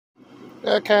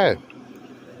Okay,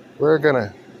 we're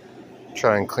gonna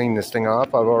try and clean this thing off.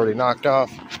 I've already knocked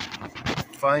off.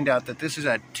 Find out that this is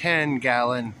a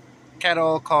 10-gallon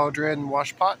kettle, cauldron,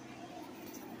 wash pot.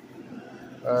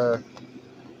 We're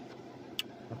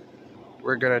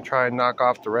gonna try and knock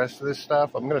off the rest of this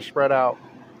stuff. I'm gonna spread out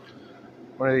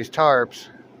one of these tarps.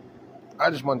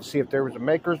 I just wanted to see if there was a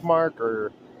maker's mark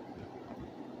or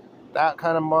that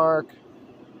kind of mark.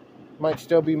 Might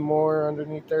still be more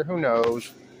underneath there. Who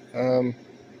knows?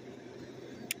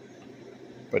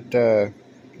 But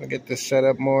I'll get this set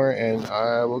up more and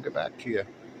I will get back to you.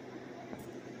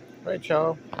 Right,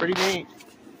 y'all. Pretty neat.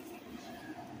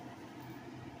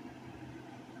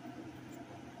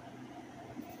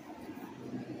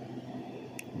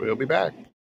 We'll be back.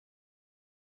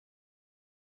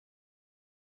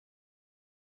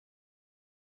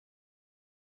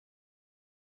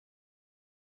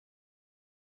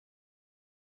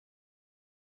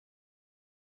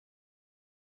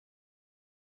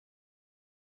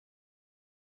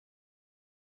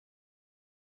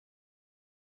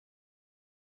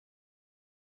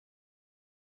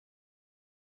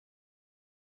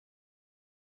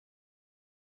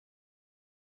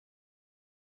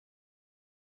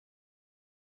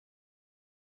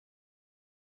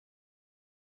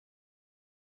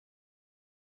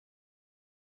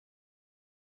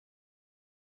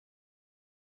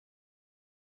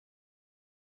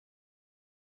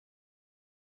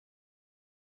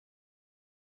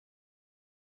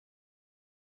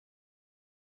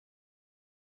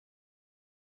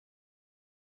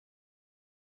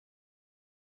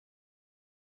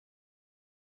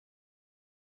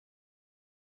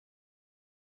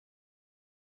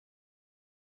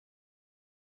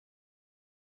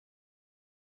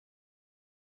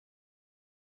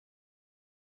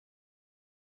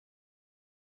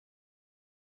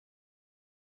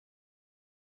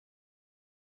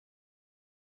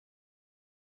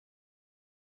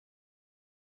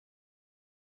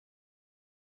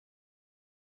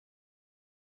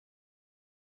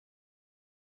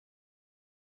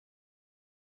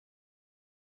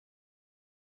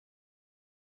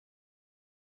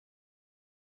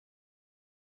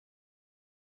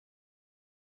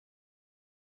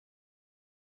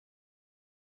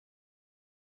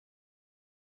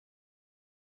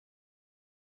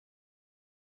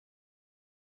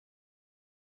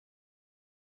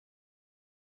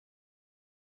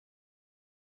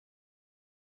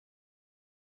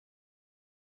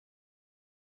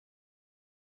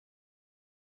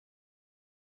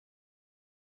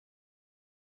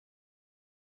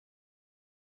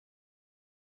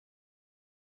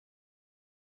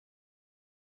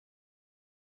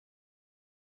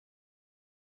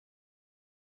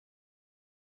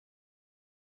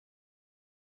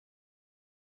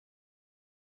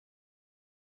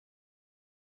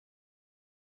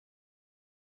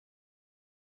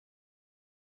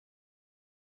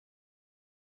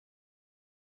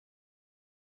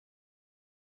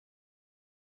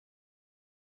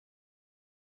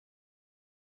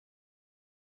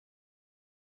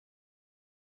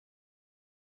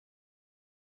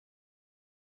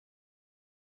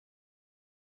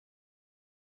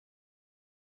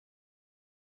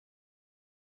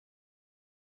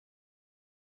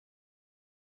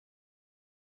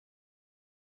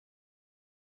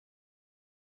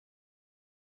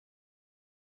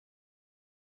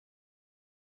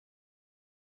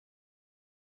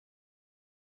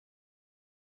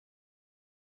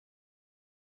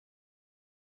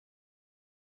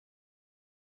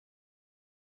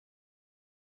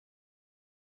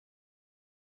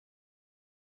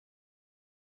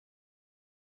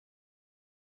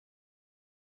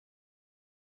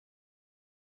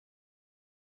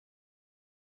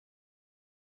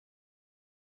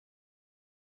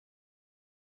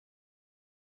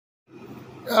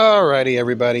 Alrighty,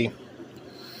 everybody.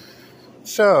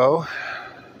 So,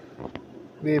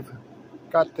 we've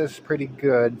got this pretty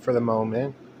good for the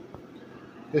moment.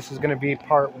 This is going to be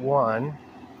part one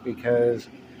because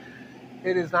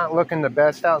it is not looking the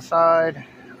best outside.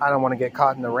 I don't want to get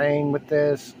caught in the rain with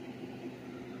this.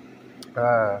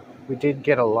 We did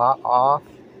get a lot off.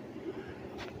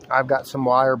 I've got some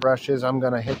wire brushes I'm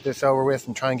going to hit this over with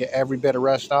and try and get every bit of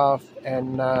rust off.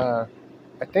 And I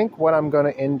think what I'm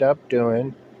going to end up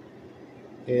doing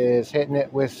is hitting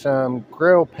it with some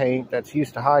grill paint that's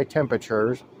used to high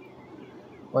temperatures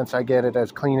once I get it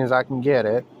as clean as I can get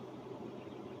it.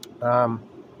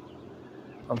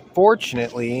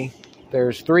 Unfortunately,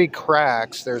 there's 3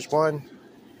 cracks. There's one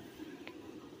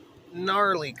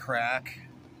gnarly crack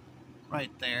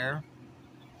right there.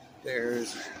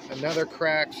 There's another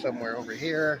crack somewhere over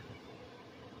here.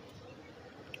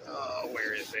 Oh,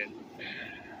 where is it?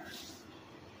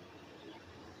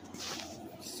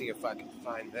 Let's see if I can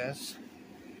find this.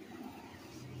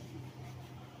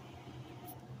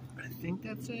 I think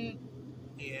that's it.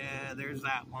 Yeah, there's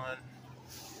that one.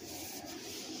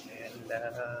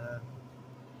 And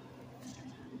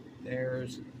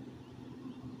there's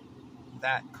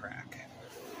that crack.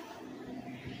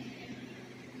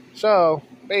 So,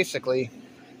 basically,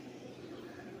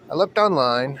 I looked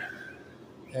online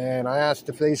and I asked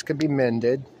if these could be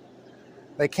mended.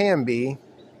 They can be.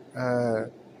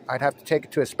 I'd have to take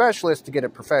it to a specialist to get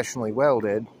it professionally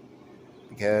welded,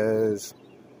 because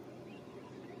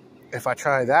if I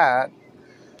try that,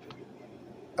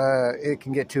 it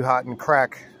can get too hot and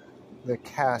crack the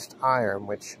cast iron,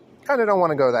 which kind of don't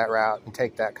want to go that route and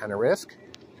take that kind of risk.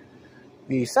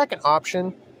 The second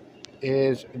option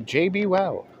is JB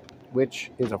Weld, which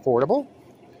is affordable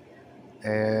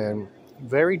and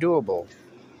very doable.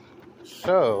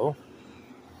 So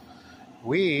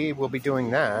we will be doing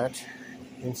that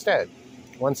instead.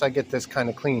 Once I get this kind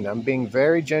of clean, I'm being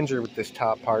very ginger with this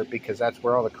top part because that's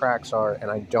where all the cracks are,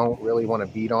 and I don't really want to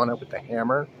beat on it with the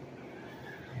hammer.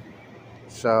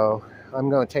 So I'm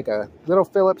going to take a little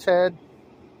Phillips head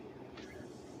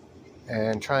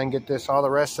and try and get this all the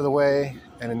rest of the way.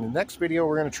 And in the next video,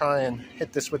 we're going to try and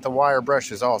hit this with the wire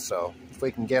brushes also, if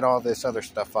we can get all this other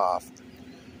stuff off.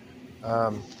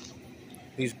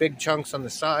 These big chunks on the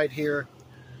side here,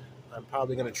 I'm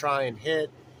probably going to try and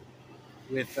hit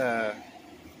with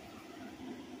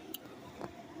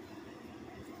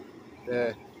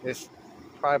this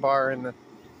pry bar and the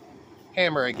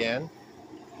hammer again.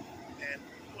 And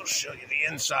we'll show you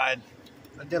the inside.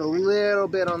 I did a little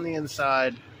bit on the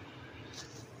inside,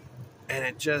 and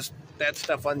it just, that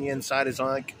stuff on the inside is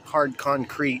like hard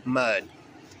concrete mud.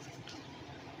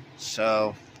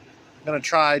 So I'm going to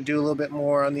try do a little bit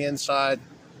more on the inside,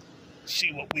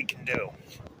 see what we can do.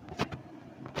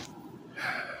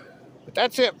 But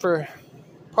that's it for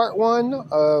part one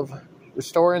of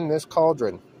restoring this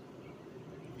cauldron.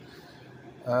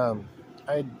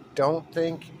 I don't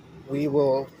think we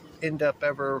will end up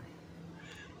ever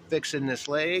fixing this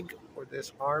leg or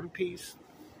this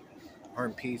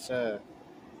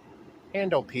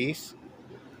handle piece,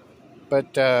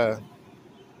 but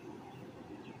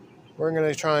we're going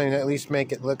to try and at least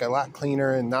make it look a lot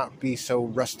cleaner and not be so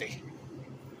rusty.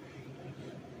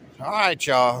 Alright,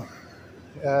 y'all.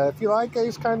 If you like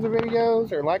these kinds of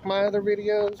videos or like my other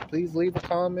videos, please leave a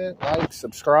comment, like,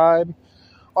 subscribe,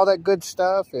 all that good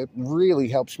stuff. It really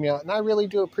helps me out, and I really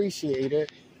do appreciate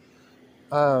it.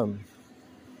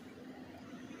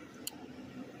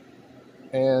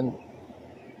 And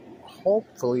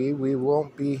hopefully we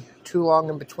won't be too long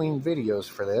in between videos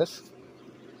for this.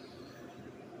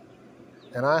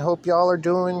 And I hope y'all are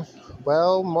doing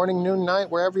well, morning, noon, night,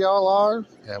 wherever y'all are.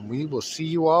 And we will see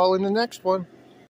you all in the next one.